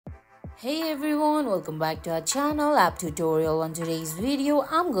Hey everyone, welcome back to our channel app tutorial. On today's video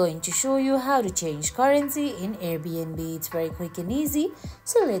I'm going to show you how to change currency in Airbnb. It's very quick and easy,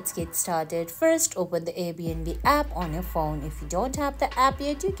 so let's get started. First, open the Airbnb app on your phone. If you don't have the app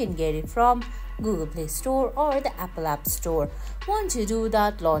yet, you can get it from Google Play Store or the Apple App Store. Once you do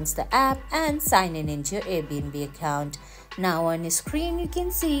that, launch the app and sign in into your Airbnb account. Now on your screen you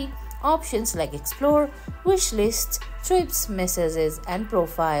can see options like explore, wish list, trips, messages and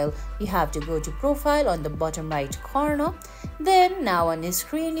profile. You have to go to profile on the bottom right corner. Then now on your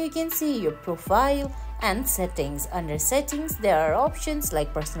screen you can see your profile and settings. Under settings there are options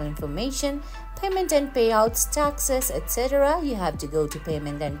like personal information, payment and payouts, taxes, etc. You have to go to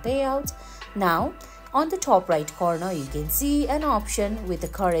payment and payouts. Now on the top right corner you can see an option with a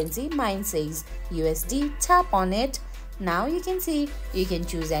currency. Mine says USD. Tap on it. Now you can see you can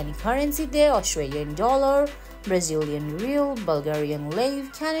choose any currency there: Australian dollar, Brazilian real, Bulgarian leu,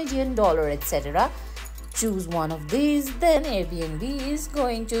 Canadian dollar, etc. Choose one of these, then Airbnb is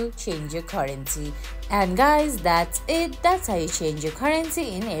going to change your currency. And guys, that's it. That's how you change your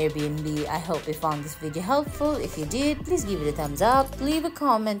currency in Airbnb. I hope you found this video helpful. If you did, please give it a thumbs up, leave a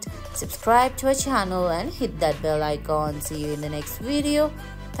comment, subscribe to our channel and hit that bell icon. See you in the next video.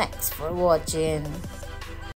 Thanks for watching.